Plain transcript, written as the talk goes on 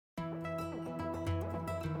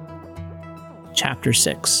Chapter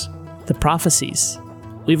 6. The Prophecies.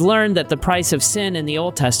 We've learned that the price of sin in the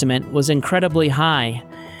Old Testament was incredibly high.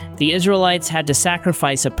 The Israelites had to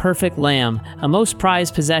sacrifice a perfect lamb, a most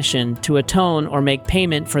prized possession, to atone or make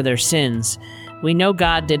payment for their sins. We know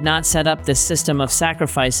God did not set up this system of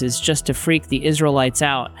sacrifices just to freak the Israelites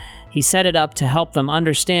out. He set it up to help them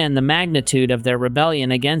understand the magnitude of their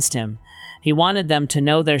rebellion against Him. He wanted them to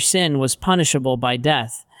know their sin was punishable by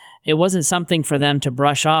death. It wasn't something for them to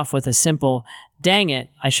brush off with a simple, "Dang it,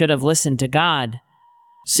 I should have listened to God."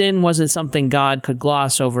 Sin wasn't something God could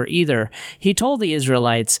gloss over either. He told the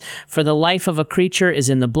Israelites, "For the life of a creature is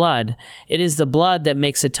in the blood. It is the blood that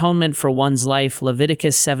makes atonement for one's life,"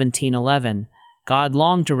 Leviticus 17:11. God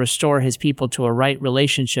longed to restore His people to a right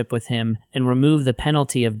relationship with Him and remove the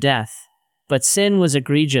penalty of death. But sin was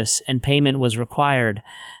egregious and payment was required.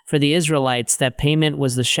 For the Israelites, that payment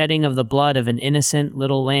was the shedding of the blood of an innocent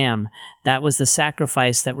little lamb. That was the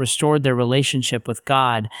sacrifice that restored their relationship with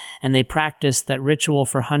God, and they practiced that ritual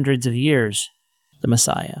for hundreds of years. The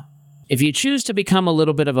Messiah. If you choose to become a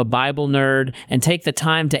little bit of a Bible nerd and take the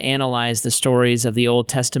time to analyze the stories of the Old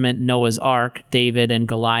Testament, Noah's Ark, David and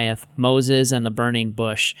Goliath, Moses and the burning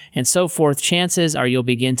bush, and so forth, chances are you'll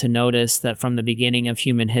begin to notice that from the beginning of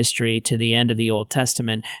human history to the end of the Old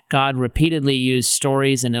Testament, God repeatedly used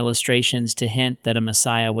stories and illustrations to hint that a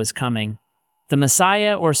Messiah was coming. The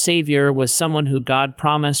Messiah or Savior was someone who God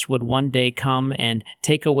promised would one day come and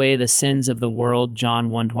take away the sins of the world, John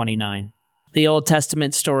 1:29. The Old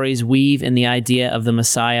Testament stories weave in the idea of the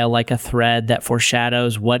Messiah like a thread that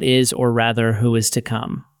foreshadows what is, or rather, who is to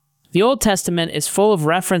come. The Old Testament is full of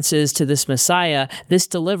references to this Messiah, this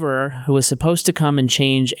deliverer who was supposed to come and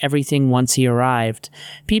change everything once he arrived.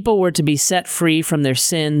 People were to be set free from their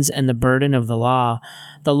sins and the burden of the law.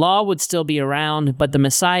 The law would still be around, but the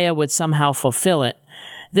Messiah would somehow fulfill it.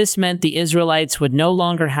 This meant the Israelites would no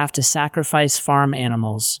longer have to sacrifice farm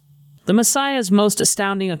animals. The Messiah's most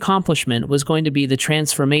astounding accomplishment was going to be the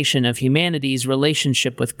transformation of humanity's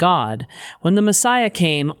relationship with God. When the Messiah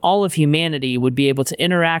came, all of humanity would be able to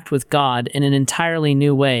interact with God in an entirely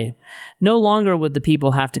new way. No longer would the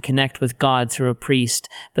people have to connect with God through a priest,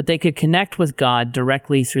 but they could connect with God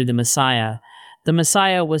directly through the Messiah. The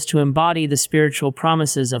Messiah was to embody the spiritual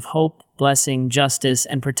promises of hope, blessing, justice,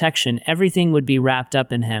 and protection. Everything would be wrapped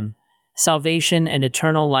up in Him. Salvation and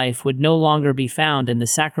eternal life would no longer be found in the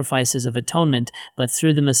sacrifices of atonement, but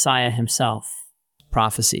through the Messiah Himself.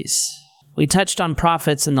 Prophecies. We touched on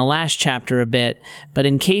prophets in the last chapter a bit, but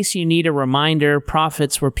in case you need a reminder,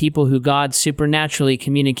 prophets were people who God supernaturally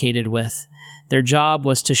communicated with. Their job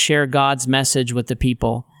was to share God's message with the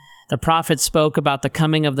people. The prophets spoke about the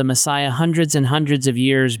coming of the Messiah hundreds and hundreds of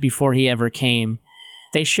years before He ever came.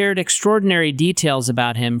 They shared extraordinary details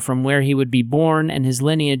about Him, from where He would be born and His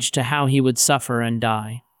lineage to how He would suffer and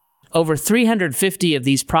die. Over 350 of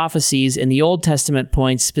these prophecies in the Old Testament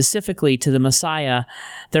point specifically to the Messiah.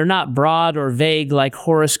 They're not broad or vague like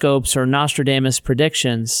horoscopes or Nostradamus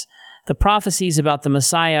predictions. The prophecies about the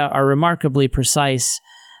Messiah are remarkably precise.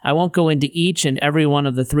 I won't go into each and every one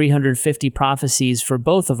of the 350 prophecies for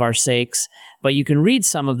both of our sakes, but you can read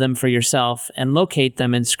some of them for yourself and locate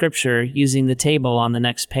them in Scripture using the table on the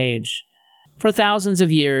next page. For thousands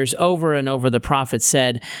of years, over and over, the prophets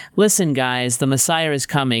said, "Listen, guys, the Messiah is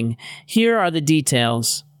coming. Here are the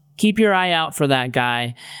details. Keep your eye out for that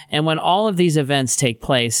guy." And when all of these events take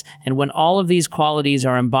place, and when all of these qualities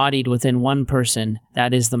are embodied within one person,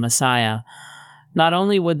 that is the Messiah, not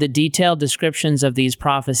only would the detailed descriptions of these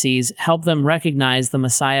prophecies help them recognize the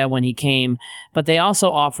Messiah when He came, but they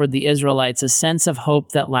also offered the Israelites a sense of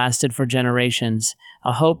hope that lasted for generations,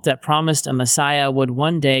 a hope that promised a Messiah would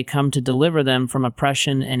one day come to deliver them from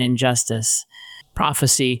oppression and injustice.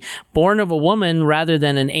 Prophecy, born of a woman rather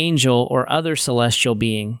than an angel or other celestial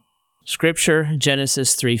being. Scripture,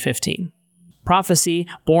 Genesis 3:15. Prophecy,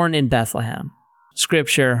 born in Bethlehem.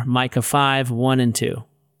 Scripture, Micah 5:1 and 2.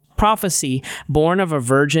 Prophecy, born of a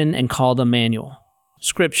virgin and called Emmanuel.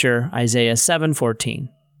 Scripture, Isaiah 7:14.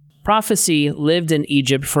 Prophecy, lived in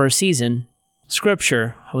Egypt for a season.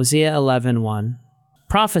 Scripture, Hosea 11:1.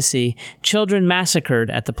 Prophecy, children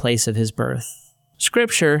massacred at the place of his birth.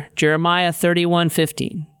 Scripture, Jeremiah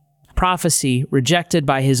 31:15. Prophecy, rejected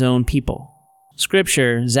by his own people.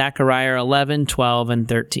 Scripture, Zechariah 11:12 and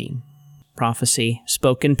 13. Prophecy,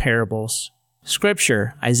 spoken parables.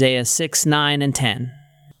 Scripture, Isaiah 6:9 and 10.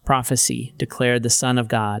 Prophecy, declared the Son of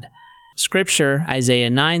God. Scripture, Isaiah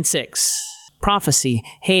 9:6. Prophecy,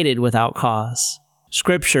 hated without cause.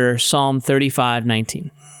 Scripture, Psalm 35:19.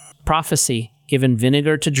 Prophecy, given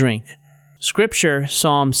vinegar to drink. Scripture,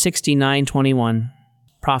 Psalm 69:21.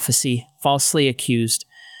 Prophecy, falsely accused.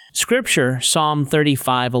 Scripture, Psalm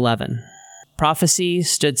 35:11. Prophecy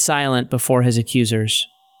stood silent before his accusers.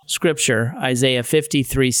 Scripture, Isaiah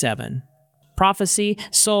 53:7. Prophecy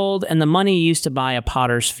sold and the money used to buy a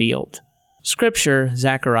potter's field. Scripture,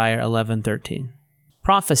 Zechariah 11:13.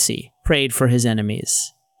 Prophecy prayed for his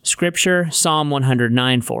enemies. Scripture, Psalm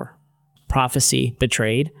 109:4. Prophecy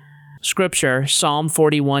betrayed. Scripture, Psalm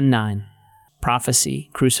 41:9.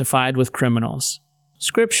 Prophecy crucified with criminals.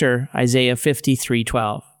 Scripture, Isaiah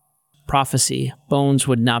 53:12. Prophecy, bones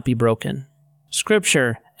would not be broken.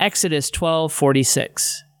 Scripture, Exodus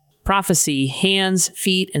 12:46. Prophecy, hands,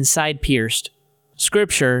 feet, and side pierced.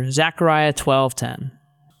 Scripture, Zechariah 12:10.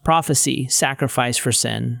 Prophecy, sacrifice for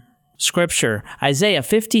sin. Scripture, Isaiah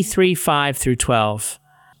 53:5-12.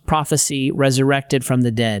 Prophecy, resurrected from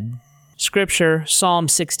the dead. Scripture, Psalm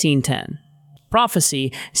 16:10.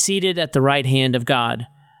 Prophecy, seated at the right hand of God.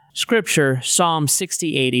 Scripture, Psalm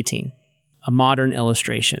 68:18. A modern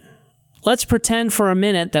illustration. Let's pretend for a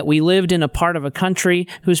minute that we lived in a part of a country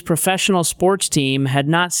whose professional sports team had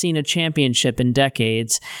not seen a championship in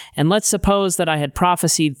decades, and let's suppose that I had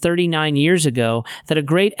prophesied 39 years ago that a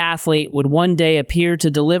great athlete would one day appear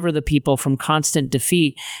to deliver the people from constant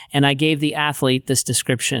defeat, and I gave the athlete this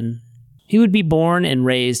description. He would be born and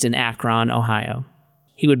raised in Akron, Ohio.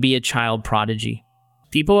 He would be a child prodigy.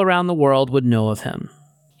 People around the world would know of him.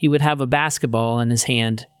 He would have a basketball in his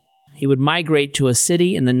hand. He would migrate to a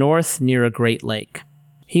city in the north near a great lake.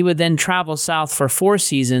 He would then travel south for 4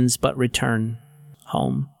 seasons, but return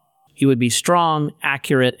home. He would be strong,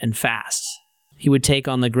 accurate, and fast. He would take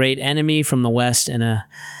on the great enemy from the west in a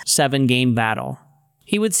 7-game battle.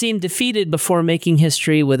 He would seem defeated before making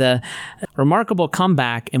history with a remarkable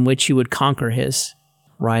comeback in which he would conquer his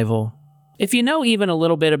rival. If you know even a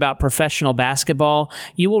little bit about professional basketball,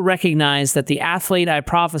 you will recognize that the athlete I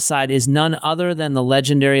prophesied is none other than the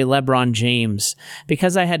legendary LeBron James.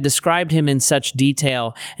 Because I had described him in such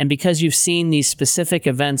detail, and because you've seen these specific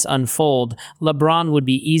events unfold, LeBron would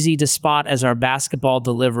be easy to spot as our basketball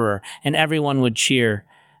deliverer, and everyone would cheer.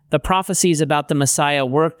 The prophecies about the Messiah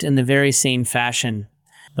worked in the very same fashion.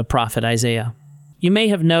 The prophet Isaiah. You may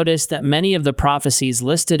have noticed that many of the prophecies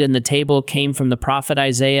listed in the table came from the prophet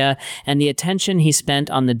Isaiah, and the attention he spent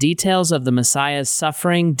on the details of the Messiah's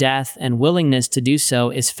suffering, death, and willingness to do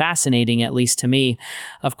so is fascinating, at least to me.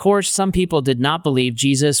 Of course, some people did not believe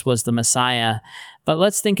Jesus was the Messiah, but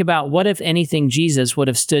let's think about what, if anything, Jesus would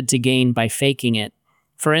have stood to gain by faking it.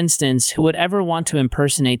 For instance, who would ever want to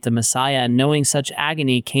impersonate the Messiah, knowing such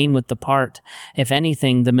agony came with the part? If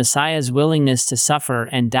anything, the Messiah's willingness to suffer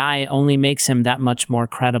and die only makes him that much more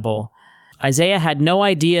credible. Isaiah had no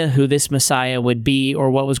idea who this Messiah would be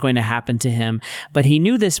or what was going to happen to him, but he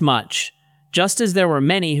knew this much. Just as there were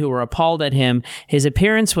many who were appalled at him, his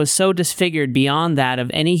appearance was so disfigured beyond that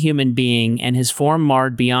of any human being, and his form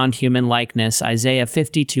marred beyond human likeness, Isaiah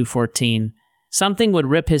 52:14. Something would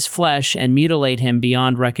rip his flesh and mutilate him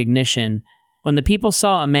beyond recognition. When the people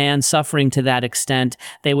saw a man suffering to that extent,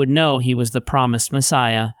 they would know he was the promised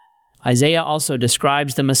Messiah. Isaiah also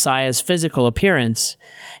describes the Messiah's physical appearance.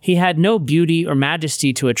 He had no beauty or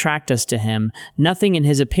majesty to attract us to him, nothing in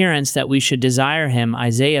his appearance that we should desire him,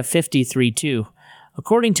 Isaiah 53:2.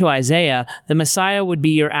 According to Isaiah, the Messiah would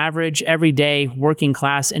be your average, everyday,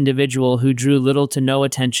 working-class individual who drew little to no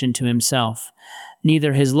attention to himself.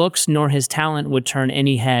 Neither his looks nor his talent would turn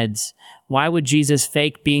any heads. Why would Jesus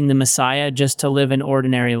fake being the Messiah just to live an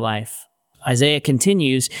ordinary life? Isaiah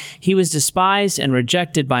continues, he was despised and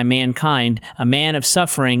rejected by mankind, a man of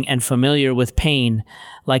suffering and familiar with pain.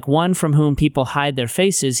 Like one from whom people hide their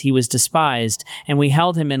faces, he was despised, and we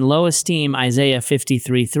held him in low esteem, Isaiah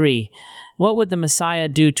 53:3. What would the Messiah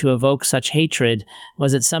do to evoke such hatred?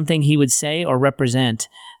 Was it something he would say or represent?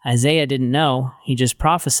 Isaiah didn't know, he just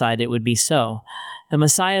prophesied it would be so. The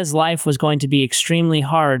Messiah's life was going to be extremely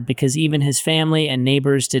hard because even his family and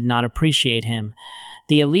neighbors did not appreciate him.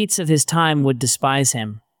 The elites of his time would despise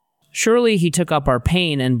him. Surely he took up our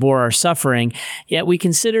pain and bore our suffering, yet we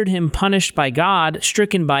considered him punished by God,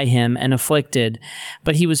 stricken by him, and afflicted.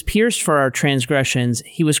 But he was pierced for our transgressions,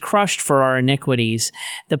 he was crushed for our iniquities.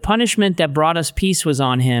 The punishment that brought us peace was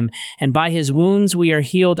on him, and by his wounds we are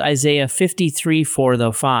healed, Isaiah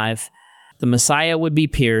 53:4-5. The Messiah would be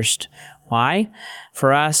pierced. Why?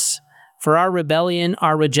 For us. For our rebellion,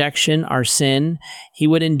 our rejection, our sin, he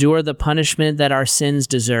would endure the punishment that our sins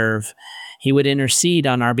deserve. He would intercede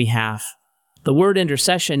on our behalf. The word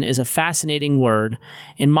intercession is a fascinating word.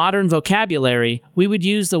 In modern vocabulary, we would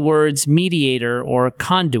use the words mediator or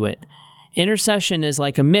conduit. Intercession is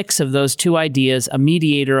like a mix of those two ideas, a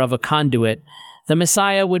mediator of a conduit. The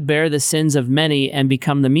Messiah would bear the sins of many and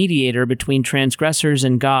become the mediator between transgressors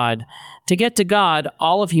and God. To get to God,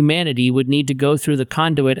 all of humanity would need to go through the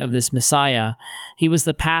conduit of this Messiah. He was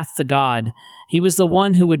the path to God. He was the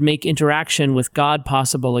one who would make interaction with God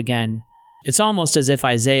possible again. It's almost as if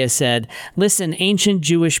Isaiah said, "Listen, ancient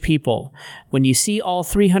Jewish people, when you see all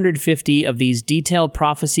 350 of these detailed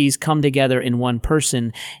prophecies come together in one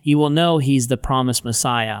person, you will know he's the promised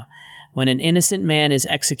Messiah. When an innocent man is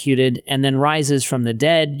executed and then rises from the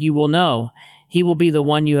dead, you will know. He will be the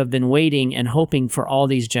one you have been waiting and hoping for all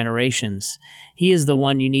these generations. He is the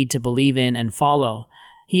one you need to believe in and follow.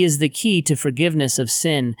 He is the key to forgiveness of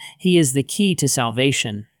sin. He is the key to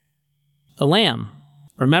salvation." The Lamb.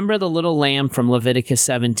 Remember the little lamb from Leviticus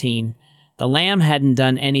 17. The lamb hadn't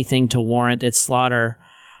done anything to warrant its slaughter,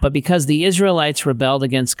 but because the Israelites rebelled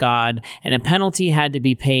against God and a penalty had to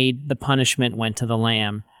be paid, the punishment went to the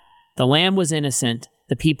lamb. The lamb was innocent,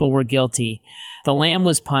 the people were guilty. The lamb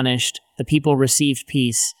was punished, the people received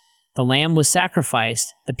peace. The lamb was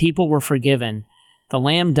sacrificed, the people were forgiven. The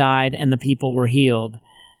lamb died, and the people were healed.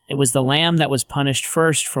 It was the lamb that was punished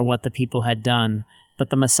first for what the people had done, but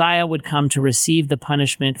the Messiah would come to receive the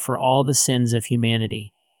punishment for all the sins of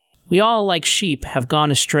humanity. We all, like sheep, have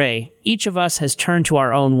gone astray. Each of us has turned to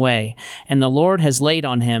our own way, and the Lord has laid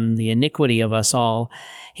on him the iniquity of us all.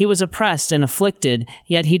 He was oppressed and afflicted,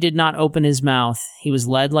 yet he did not open his mouth. He was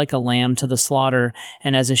led like a lamb to the slaughter,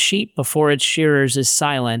 and as a sheep before its shearers is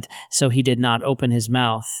silent, so he did not open his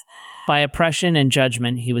mouth. By oppression and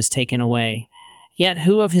judgment he was taken away. Yet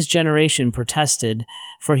who of his generation protested?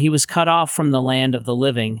 For he was cut off from the land of the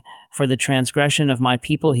living. For the transgression of my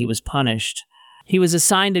people he was punished. He was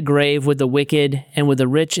assigned a grave with the wicked and with the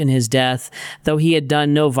rich in his death, though he had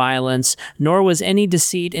done no violence, nor was any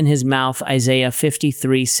deceit in his mouth. Isaiah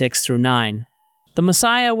 53, 6-9. The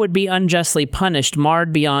Messiah would be unjustly punished,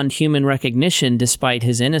 marred beyond human recognition despite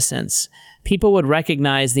his innocence. People would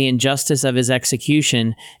recognize the injustice of his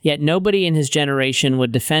execution, yet nobody in his generation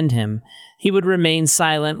would defend him. He would remain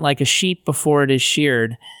silent like a sheep before it is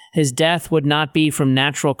sheared. His death would not be from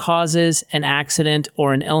natural causes, an accident,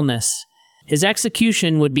 or an illness. His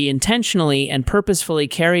execution would be intentionally and purposefully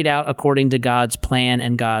carried out according to God's plan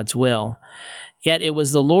and God's will. Yet it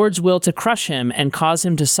was the Lord's will to crush him and cause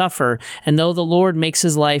him to suffer, and though the Lord makes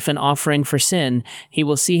his life an offering for sin, he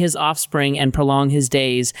will see his offspring and prolong his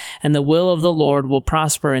days, and the will of the Lord will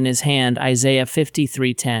prosper in his hand. Isaiah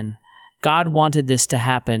 53:10. God wanted this to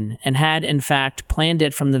happen, and had, in fact, planned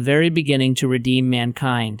it from the very beginning to redeem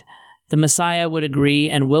mankind. The Messiah would agree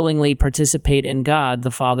and willingly participate in God,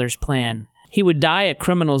 the Father's plan. He would die a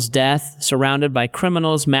criminal's death, surrounded by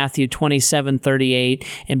criminals, Matthew 27:38,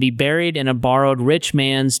 and be buried in a borrowed rich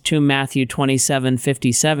man's tomb, Matthew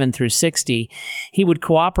 27:57-60. He would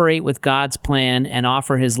cooperate with God's plan and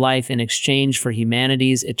offer his life in exchange for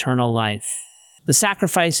humanity's eternal life. The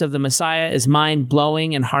sacrifice of the Messiah is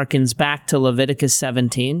mind-blowing and harkens back to Leviticus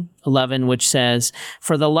 17:11, which says,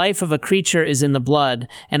 "For the life of a creature is in the blood,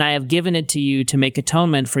 and I have given it to you to make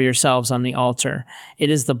atonement for yourselves on the altar. It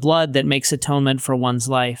is the blood that makes atonement for one's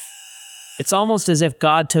life." It's almost as if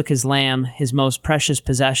God took his lamb, his most precious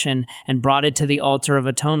possession, and brought it to the altar of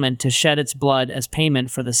atonement to shed its blood as payment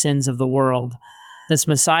for the sins of the world. This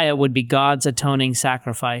Messiah would be God's atoning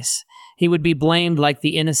sacrifice. He would be blamed like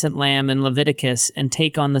the innocent lamb in Leviticus and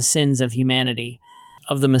take on the sins of humanity.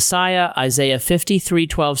 Of the Messiah, Isaiah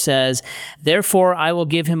 53:12 says, "Therefore I will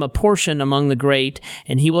give him a portion among the great,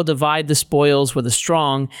 and he will divide the spoils with the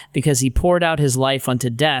strong, because he poured out his life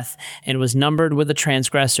unto death, and was numbered with the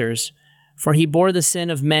transgressors. For he bore the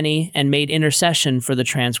sin of many, and made intercession for the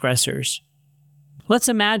transgressors." Let's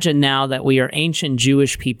imagine now that we are ancient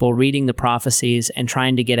Jewish people reading the prophecies and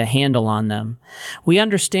trying to get a handle on them. We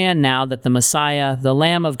understand now that the Messiah, the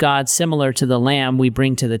Lamb of God, similar to the lamb we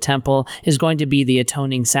bring to the temple, is going to be the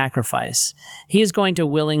atoning sacrifice. He is going to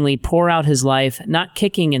willingly pour out his life, not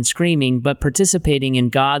kicking and screaming, but participating in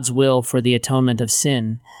God's will for the atonement of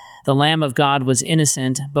sin. The Lamb of God was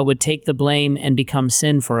innocent, but would take the blame and become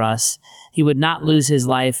sin for us. He would not lose his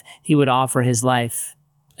life, he would offer his life.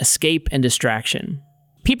 Escape and distraction.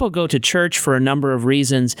 People go to church for a number of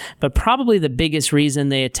reasons, but probably the biggest reason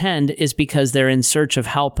they attend is because they're in search of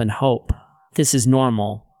help and hope. This is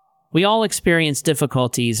normal. We all experience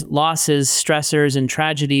difficulties, losses, stressors, and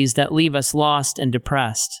tragedies that leave us lost and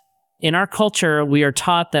depressed. In our culture, we are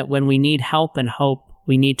taught that when we need help and hope,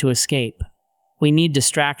 we need to escape. We need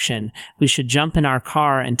distraction. We should jump in our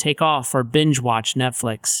car and take off or binge watch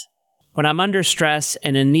Netflix. When I'm under stress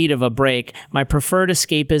and in need of a break, my preferred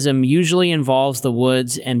escapism usually involves the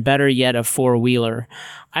woods and better yet a four-wheeler.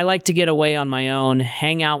 I like to get away on my own,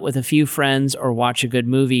 hang out with a few friends, or watch a good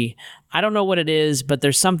movie. I don't know what it is, but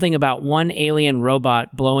there's something about one alien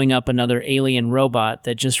robot blowing up another alien robot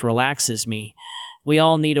that just relaxes me. We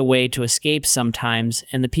all need a way to escape sometimes,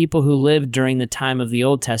 and the people who lived during the time of the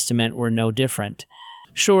Old Testament were no different.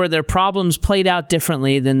 Sure, their problems played out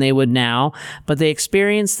differently than they would now, but they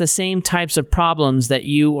experienced the same types of problems that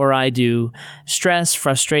you or I do: stress,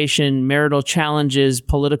 frustration, marital challenges,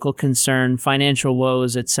 political concern, financial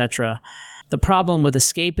woes, etc. The problem with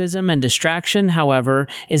escapism and distraction, however,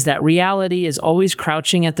 is that reality is always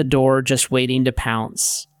crouching at the door, just waiting to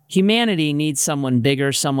pounce. Humanity needs someone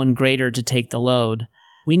bigger, someone greater to take the load.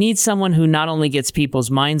 We need someone who not only gets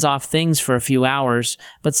people's minds off things for a few hours,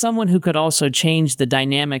 but someone who could also change the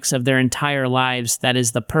dynamics of their entire lives. That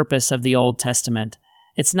is the purpose of the Old Testament.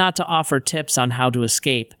 It's not to offer tips on how to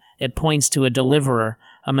escape. It points to a deliverer,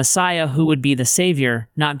 a Messiah who would be the Savior,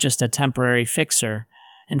 not just a temporary fixer.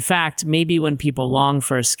 In fact, maybe when people long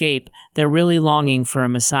for escape, they're really longing for a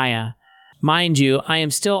Messiah. Mind you, I am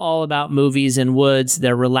still all about movies and woods.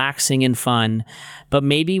 They're relaxing and fun. But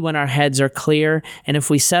maybe when our heads are clear, and if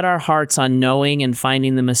we set our hearts on knowing and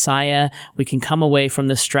finding the Messiah, we can come away from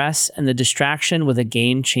the stress and the distraction with a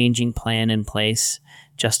game-changing plan in place.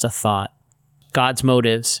 Just a thought. God's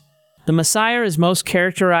motives. The Messiah is most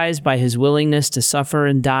characterized by his willingness to suffer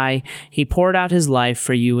and die. He poured out his life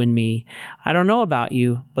for you and me. I don't know about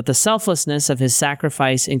you, but the selflessness of his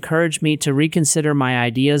sacrifice encouraged me to reconsider my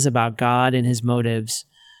ideas about God and his motives.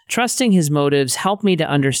 Trusting his motives helped me to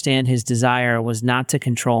understand his desire was not to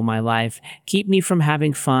control my life, keep me from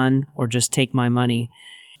having fun, or just take my money.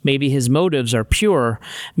 Maybe his motives are pure.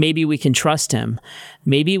 Maybe we can trust him.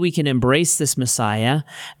 Maybe we can embrace this Messiah.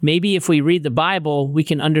 Maybe if we read the Bible, we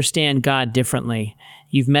can understand God differently.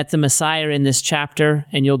 You've met the Messiah in this chapter,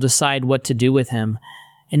 and you'll decide what to do with him.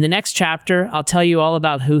 In the next chapter, I'll tell you all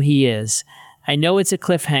about who he is. I know it's a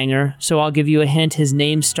cliffhanger, so I'll give you a hint. His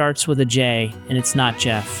name starts with a J, and it's not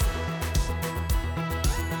Jeff.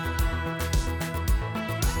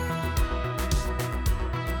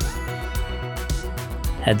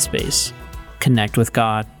 Headspace. Connect with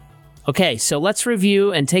God. Okay, so let's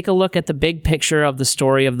review and take a look at the big picture of the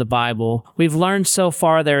story of the Bible. We've learned so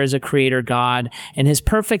far there is a creator God, and his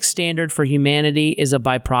perfect standard for humanity is a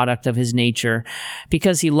byproduct of his nature.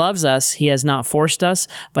 Because he loves us, he has not forced us,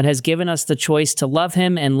 but has given us the choice to love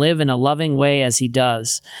him and live in a loving way as he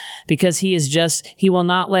does. Because he is just, he will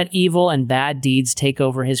not let evil and bad deeds take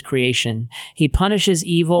over his creation. He punishes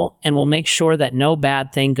evil and will make sure that no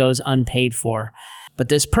bad thing goes unpaid for. But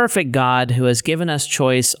this perfect God who has given us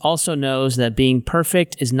choice also knows that being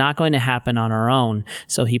perfect is not going to happen on our own,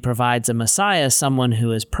 so he provides a Messiah, someone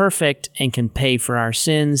who is perfect and can pay for our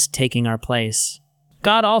sins, taking our place.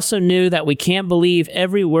 God also knew that we can't believe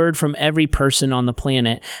every word from every person on the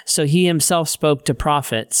planet, so he himself spoke to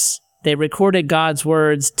prophets. They recorded God's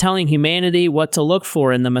words, telling humanity what to look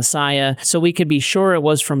for in the Messiah, so we could be sure it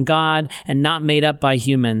was from God and not made up by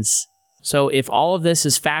humans. So if all of this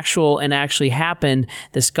is factual and actually happened,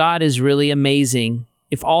 this God is really amazing.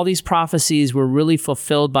 If all these prophecies were really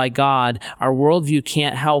fulfilled by God, our worldview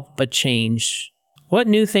can't help but change. What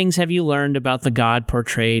new things have you learned about the God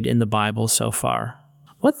portrayed in the Bible so far?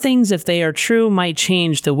 What things, if they are true, might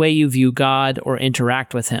change the way you view God or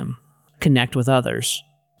interact with him? Connect with others.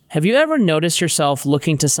 Have you ever noticed yourself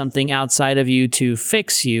looking to something outside of you to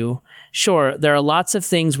fix you? Sure, there are lots of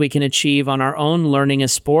things we can achieve on our own: learning a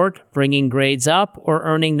sport, bringing grades up, or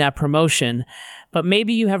earning that promotion. But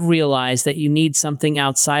maybe you have realized that you need something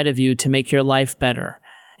outside of you to make your life better.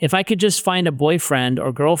 If I could just find a boyfriend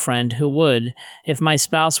or girlfriend who would, if my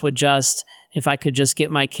spouse would just, if I could just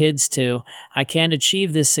get my kids to, I can't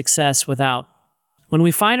achieve this success without. When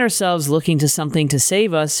we find ourselves looking to something to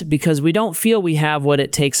save us because we don't feel we have what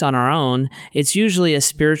it takes on our own, it's usually a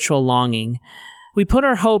spiritual longing. We put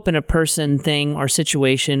our hope in a person, thing, or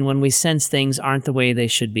situation when we sense things aren't the way they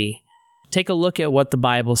should be. Take a look at what the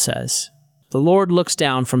Bible says. The Lord looks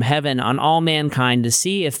down from heaven on all mankind to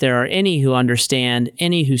see if there are any who understand,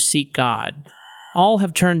 any who seek God. All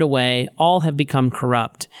have turned away, all have become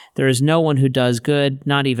corrupt. There is no one who does good,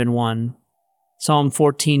 not even one. Psalm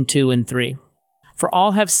 14:2 and 3. For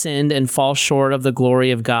all have sinned and fall short of the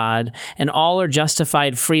glory of God, and all are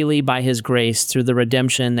justified freely by his grace through the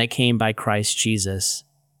redemption that came by Christ Jesus.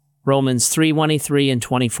 Romans 3:23 and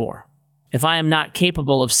 24. If I am not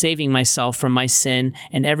capable of saving myself from my sin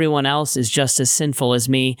and everyone else is just as sinful as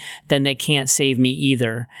me, then they can't save me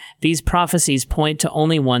either. These prophecies point to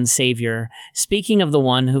only one Savior. Speaking of the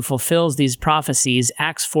one who fulfills these prophecies,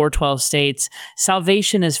 Acts 4:12 states,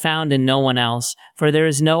 "Salvation is found in no one else, for there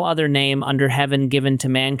is no other name under heaven given to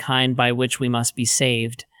mankind by which we must be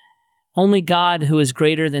saved." Only God, who is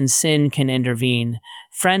greater than sin, can intervene.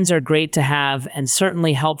 Friends are great to have and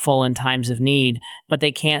certainly helpful in times of need, but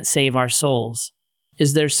they can't save our souls.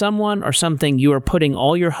 Is there someone or something you are putting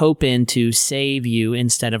all your hope in to save you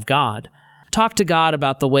instead of God? Talk to God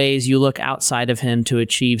about the ways you look outside of Him to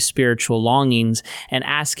achieve spiritual longings and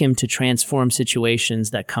ask Him to transform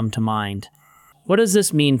situations that come to mind. What does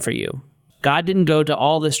this mean for you? God didn't go to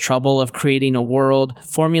all this trouble of creating a world,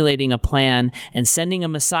 formulating a plan, and sending a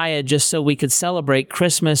Messiah just so we could celebrate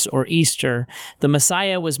Christmas or Easter. The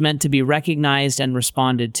Messiah was meant to be recognized and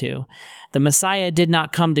responded to. The Messiah did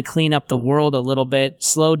not come to clean up the world a little bit,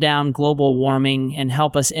 slow down global warming, and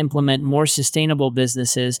help us implement more sustainable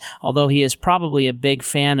businesses, although He is probably a big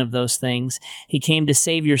fan of those things. He came to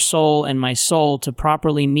save your soul and my soul, to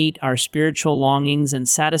properly meet our spiritual longings and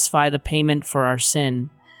satisfy the payment for our sin.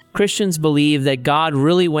 Christians believe that God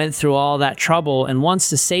really went through all that trouble and wants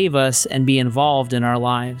to save us and be involved in our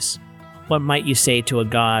lives. What might you say to a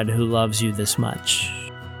God who loves you this much?